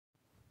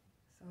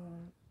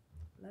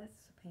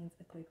let's paint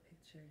a quick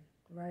picture,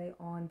 right?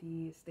 On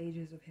the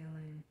stages of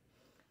healing,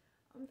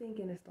 I'm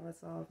thinking it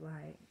starts off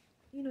like,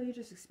 you're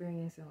just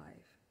experiencing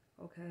life,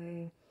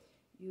 okay?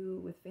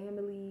 You with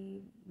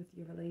family, with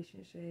your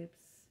relationships,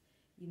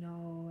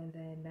 and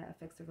then that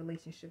affects the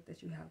relationship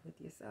that you have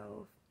with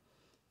yourself.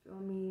 Feel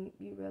me?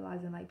 You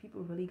realizing like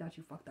people really got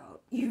you fucked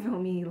up. You feel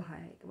me?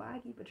 Like, why I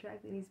keep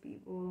attracting these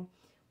people?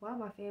 Why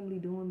my family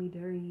doing me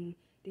dirty?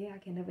 Then I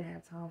can never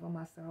have time for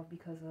myself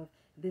because of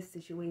this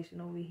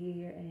situation over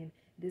here, and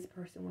this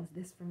person wants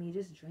this for me,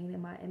 just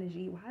draining my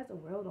energy. Why is the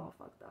world all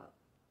fucked up?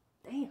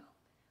 Damn.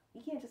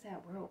 We can't just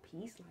have world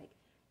peace, like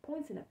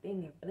pointing a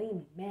finger,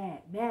 blaming,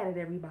 mad at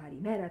everybody,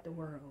 mad at the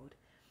world.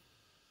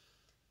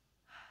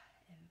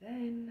 And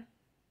then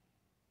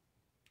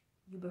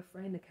you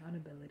befriend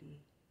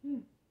accountability.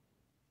 And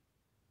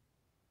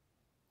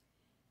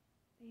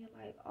you're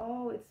like,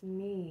 oh, it's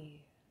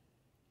me.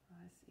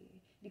 I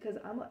see. Because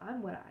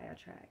I'm what I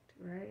attract,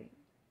 right?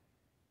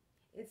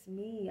 It's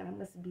me. I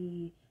must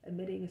be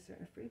emitting a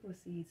certain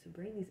frequency to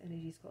bring these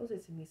energies closer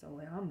to me. So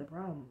like, I'm the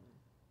problem,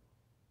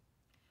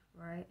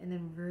 right? And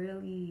then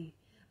really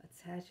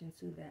attaching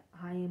to that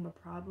I am a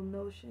problem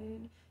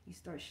notion, you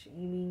start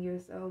shaming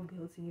yourself,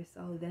 guilting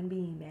yourself, then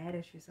being mad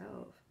at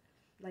yourself.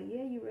 Like,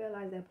 yeah, you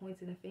realize that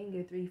pointing a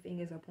finger, three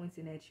fingers are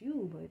pointing at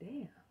you, but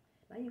damn.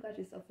 Now you got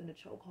yourself in a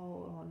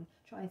chokehold on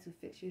trying to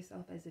fix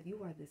yourself as if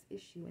you are this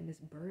issue and this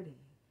burden,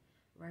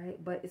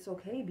 right? But it's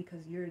okay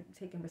because you're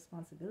taking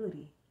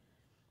responsibility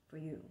for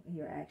you and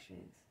your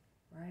actions,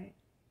 right?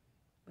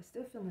 But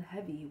still feeling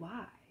heavy.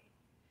 Why?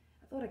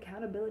 I thought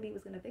accountability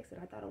was going to fix it.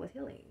 I thought it was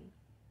healing.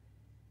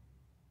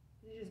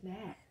 You're just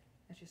mad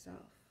at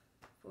yourself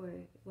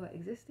for what?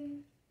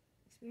 Existing?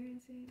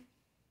 Experiencing?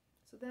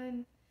 So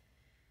then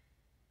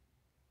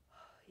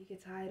you get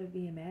tired of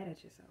being mad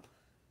at yourself.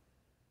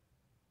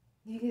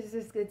 You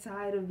just get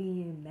tired of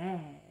being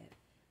mad.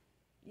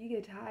 You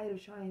get tired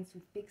of trying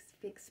to fix,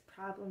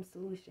 problem,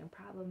 solution.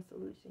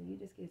 You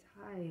just get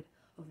tired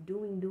of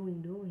doing.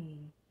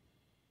 You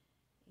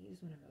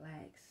just want to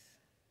relax,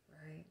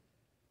 right?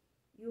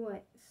 You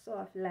want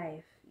soft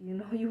life,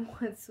 you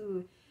want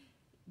to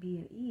be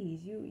at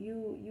ease.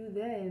 You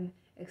then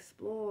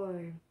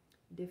explore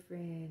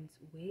different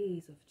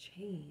ways of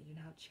change, and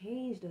how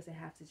change doesn't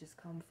have to just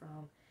come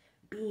from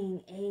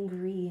being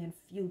angry and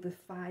fueled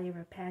with fire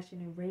and passion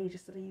and rage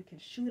just so that you can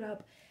shoot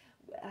up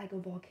like a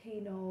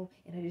volcano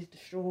and it just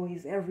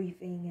destroys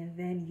everything, and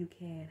then you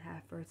can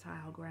have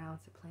fertile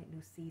ground to plant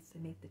new seeds to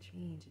make the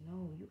change.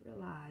 No, you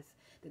realize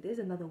that there's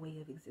another way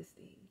of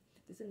existing.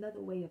 There's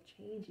another way of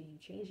changing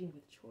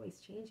with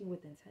choice, changing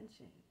with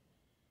intention,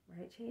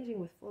 right? Changing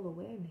with full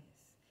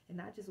awareness, and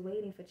not just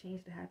waiting for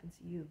change to happen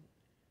to you,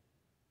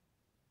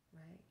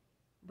 right?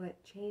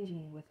 But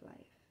changing with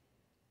life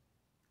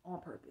on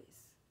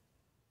purpose.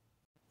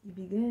 You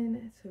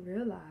begin to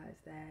realize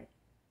that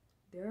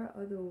there are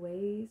other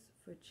ways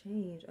for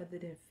change other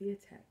than fear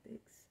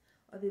tactics,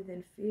 other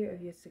than fear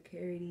of your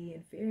security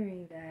and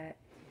fearing that,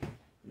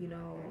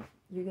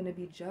 you're going to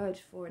be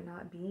judged for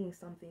not being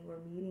something or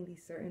meeting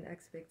these certain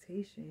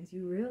expectations.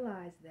 You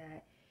realize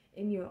that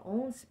in your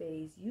own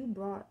space, you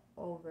brought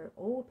over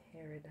old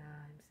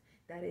paradigms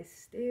that is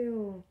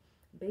still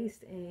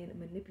based in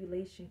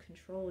manipulation,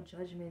 control,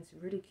 judgments,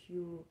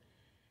 ridicule,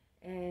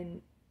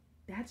 and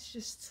that's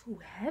just too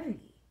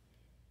heavy.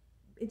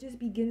 It just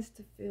begins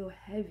to feel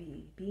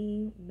heavy.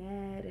 Being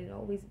mad and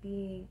always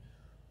being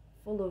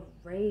full of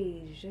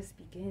rage just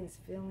begins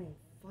feeling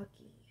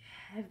fucking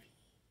heavy.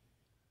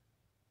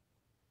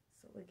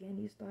 So again,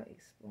 you start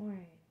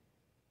exploring,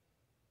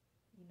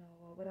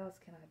 well, what else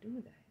can I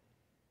do then?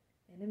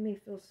 And it may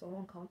feel so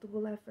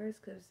uncomfortable at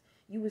first because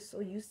you were so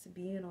used to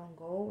being on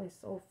go and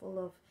so full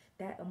of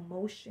that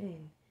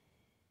emotion,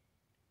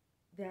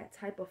 that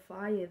type of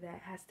fire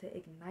that has to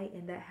ignite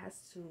and that has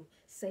to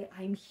say,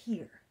 I'm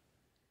here,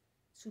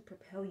 to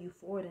propel you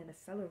forward and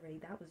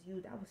accelerate. That was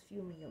you. That was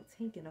fueling your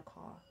tank in a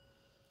car.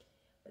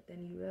 But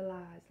then you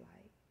realize,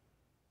 like,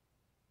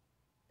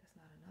 that's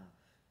not enough.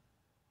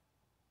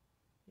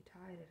 You're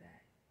tired of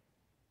that.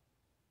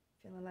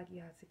 Feeling like you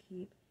have to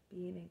keep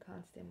being in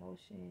constant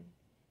motion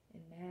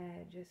and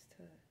mad just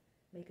to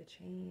make a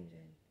change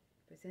and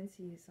present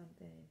to you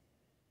something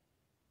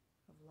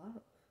of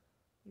love.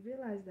 You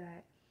realize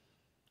that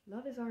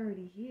love is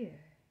already here.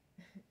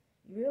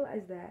 You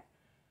realize that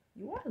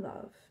you are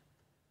love.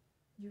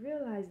 You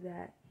realize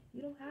that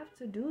you don't have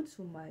to do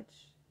too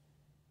much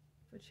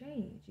for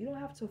change. You don't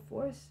have to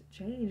force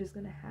change is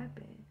going to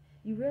happen.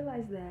 You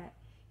realize that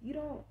you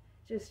don't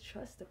just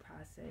trust the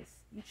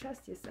process. You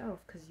trust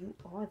yourself because you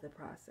are the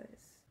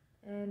process.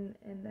 And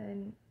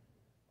then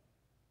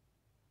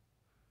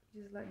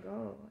you just let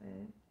go,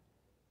 and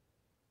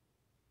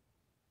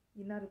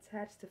you're not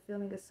attached to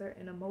feeling a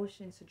certain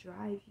emotion to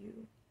drive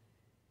you.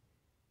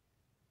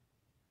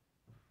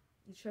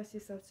 You trust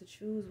yourself to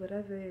choose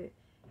whatever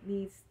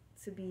needs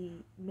to be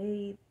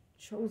made,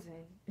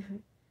 chosen,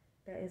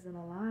 that is in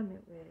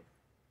alignment with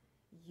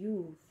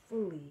you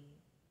fully.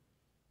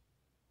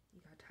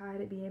 You got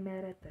tired of being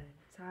mad at them,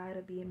 tired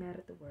of being mad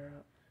at the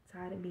world,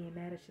 tired of being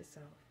mad at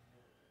yourself.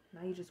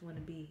 Now you just want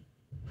to be.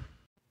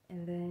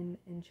 And then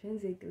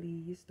intrinsically,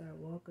 you start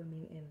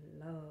welcoming in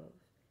love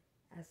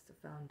as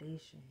the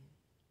foundation,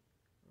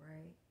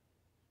 right?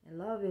 And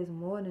love is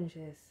more than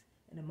just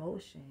an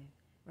emotion,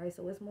 right?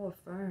 So it's more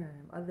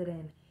firm, other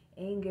than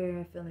anger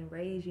and feeling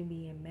rage and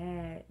being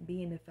mad,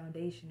 being the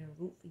foundation and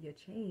root for your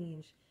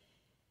change.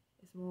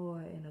 It's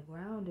more in a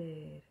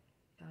grounded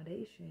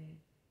foundation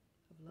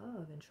of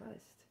love and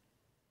trust,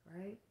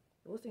 right?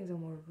 Those things are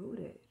more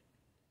rooted.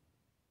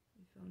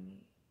 You feel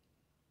me?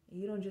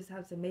 And you don't just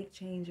have to make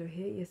change or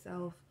hear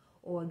yourself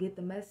or get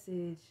the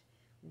message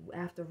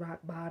after rock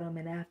bottom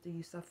and after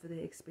you suffer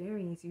the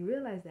experience. You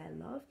realize that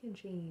love can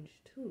change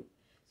too.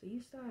 So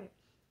you start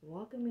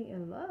welcoming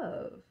in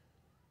love,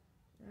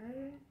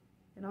 right?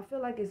 And I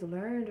feel like it's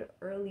learned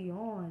early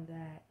on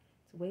that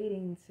it's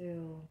waiting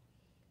till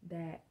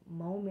that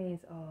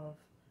moment of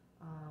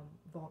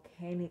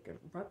volcanic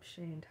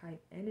eruption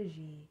type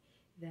energy,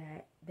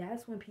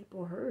 that's when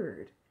people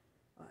heard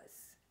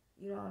us.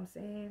 You know what I'm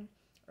saying?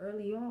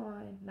 Early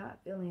on, not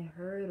feeling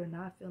heard or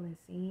not feeling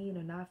seen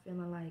or not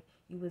feeling like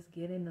you was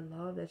getting the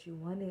love that you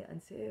wanted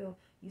until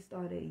you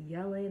started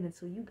yelling,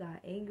 until you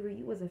got angry.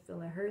 You wasn't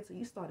feeling heard, so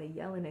you started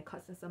yelling and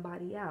cussing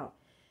somebody out.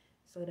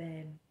 So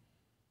then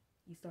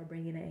you start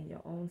bringing it in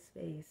your own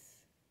space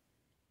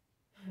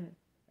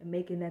and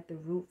making that the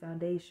root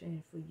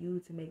foundation for you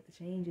to make the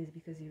changes,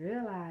 because you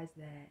realize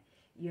that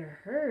you're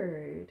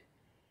heard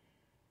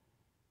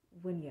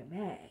when you're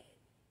mad.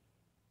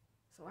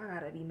 So I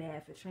gotta be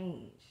mad for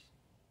change.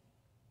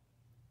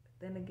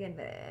 Then again,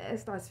 it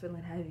starts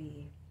feeling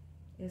heavy.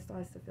 It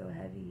starts to feel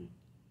heavy.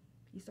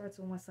 You start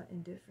to want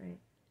something different,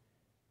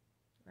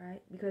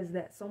 right? Because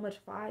that so much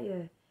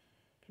fire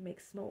can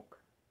make smoke,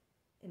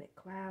 and it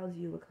clouds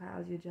you. It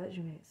clouds your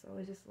judgment. So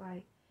it's just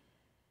like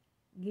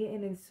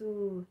getting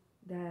into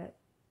that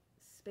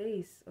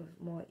space of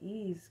more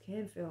ease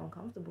can feel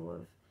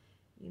uncomfortable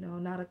if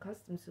not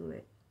accustomed to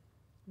it,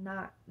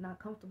 not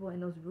comfortable in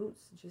those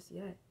roots just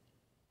yet.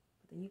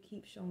 But then you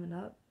keep showing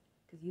up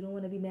because you don't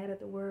want to be mad at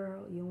the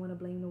world. You don't want to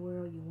blame the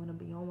world. You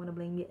don't want to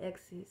blame your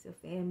exes, your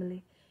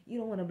family. You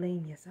don't want to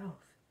blame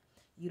yourself.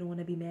 You don't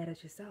want to be mad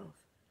at yourself.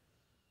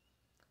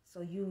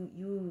 So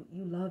you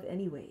love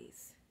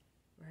anyways,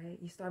 right?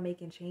 You start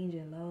making change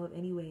in love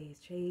anyways,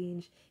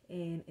 change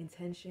in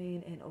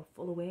intention and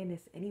full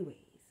awareness anyways.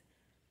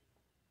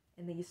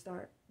 And then you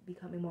start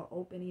becoming more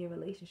open in your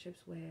relationships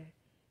where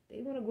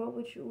they want to grow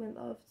with you in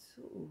love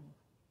too.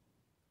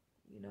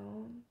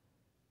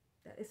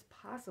 That it's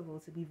possible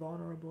to be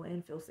vulnerable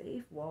and feel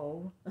safe.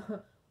 Whoa.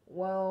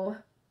 Well,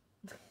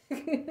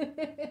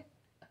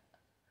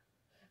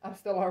 I'm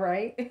still all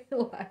right.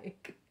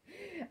 Like,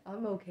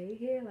 I'm okay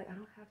here. Like, I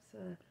don't have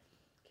to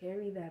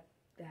carry that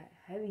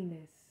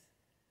heaviness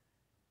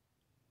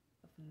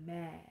of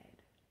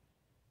mad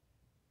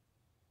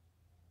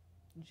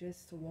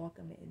just to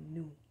welcome it in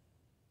new.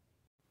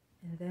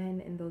 And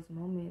then in those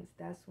moments,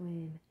 that's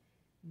when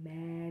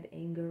mad,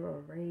 anger,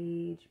 or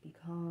rage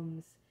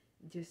becomes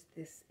just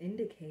this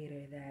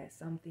indicator that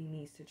something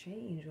needs to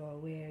change, or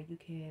where you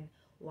can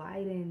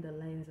widen the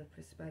lens of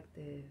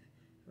perspective,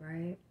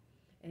 right?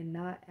 And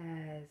not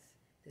as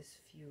this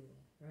fuel,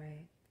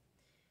 right?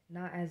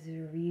 Not as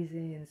a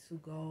reason to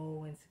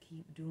go and to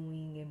keep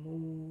doing and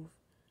move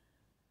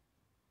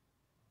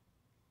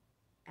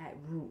at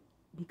root,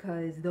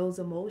 because those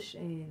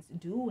emotions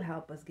do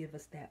help us, give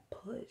us that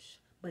push.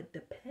 But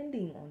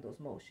depending on those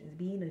motions,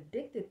 being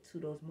addicted to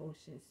those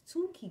motions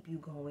to keep you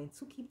going,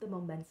 to keep the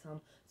momentum,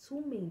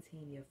 to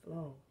maintain your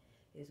flow,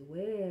 is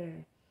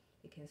where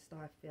it can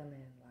start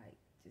feeling like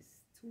just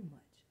too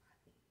much, I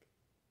think,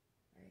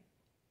 right?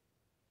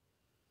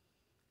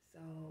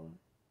 So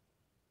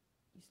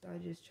you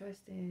start just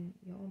trusting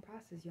your own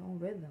process, your own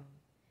rhythm,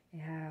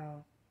 and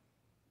how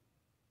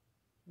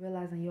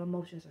realizing your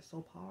emotions are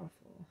so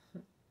powerful,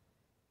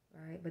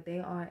 right? But they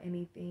aren't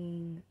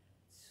anything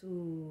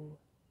to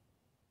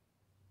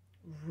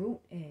root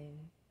in,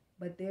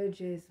 but they're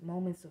just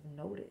moments of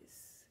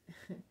notice,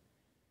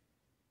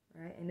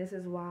 right? And this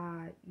is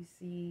why you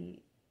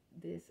see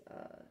this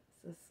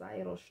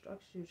societal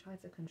structure try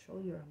to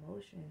control your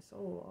emotions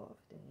so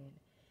often.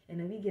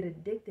 And then we get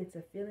addicted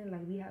to feeling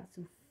like we have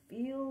to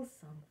feel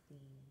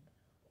something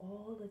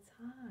all the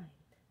time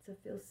to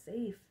feel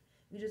safe.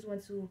 We just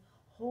want to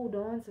hold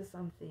on to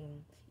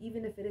something,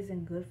 even if it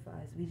isn't good for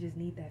us. We just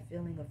need that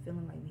feeling of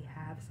feeling like we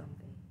have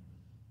something.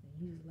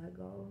 And you just let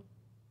go.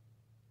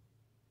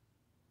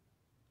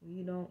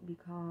 You don't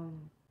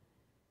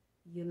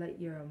you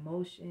let your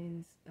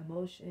emotions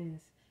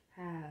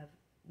have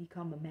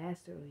become a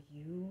master of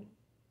you.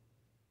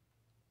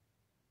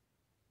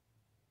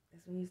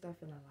 That's when you start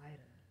feeling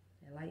lighter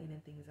and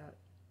lightening things up.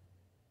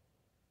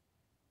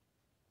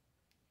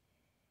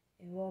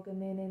 And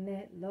welcoming in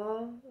that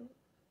love,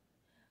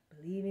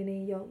 believing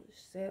in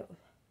yourself,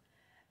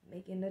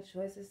 making the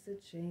choices to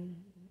change,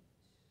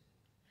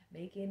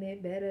 making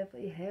it better for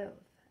your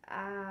health.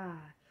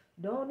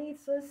 Don't need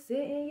to sit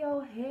in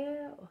your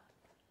hell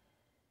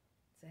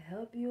to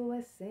help you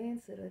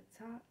ascend to the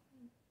top.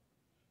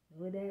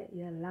 Know that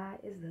your light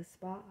is the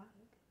spark.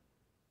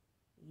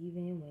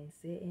 even when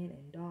sitting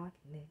in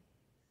darkness.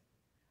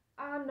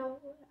 I know,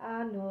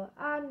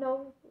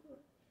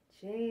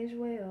 change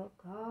will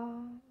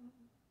come,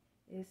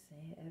 it's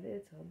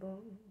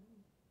inevitable.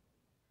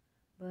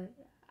 But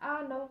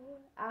I know,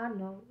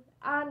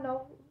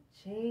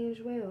 change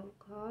will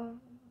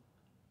come,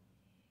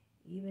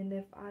 even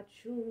if I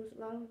choose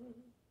love.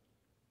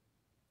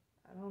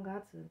 I don't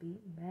got to be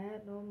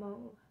mad no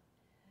more.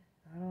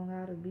 I don't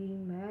gotta be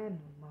mad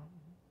no more.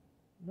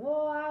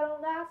 No, I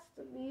don't got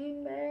to be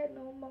mad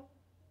no more.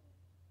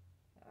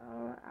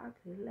 I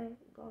could let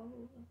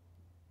go.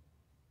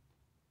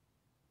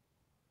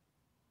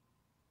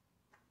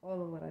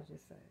 All of what I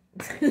just said.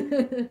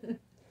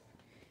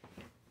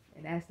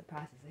 And that's the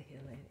process of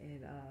healing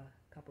in a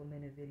couple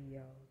minute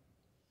videos.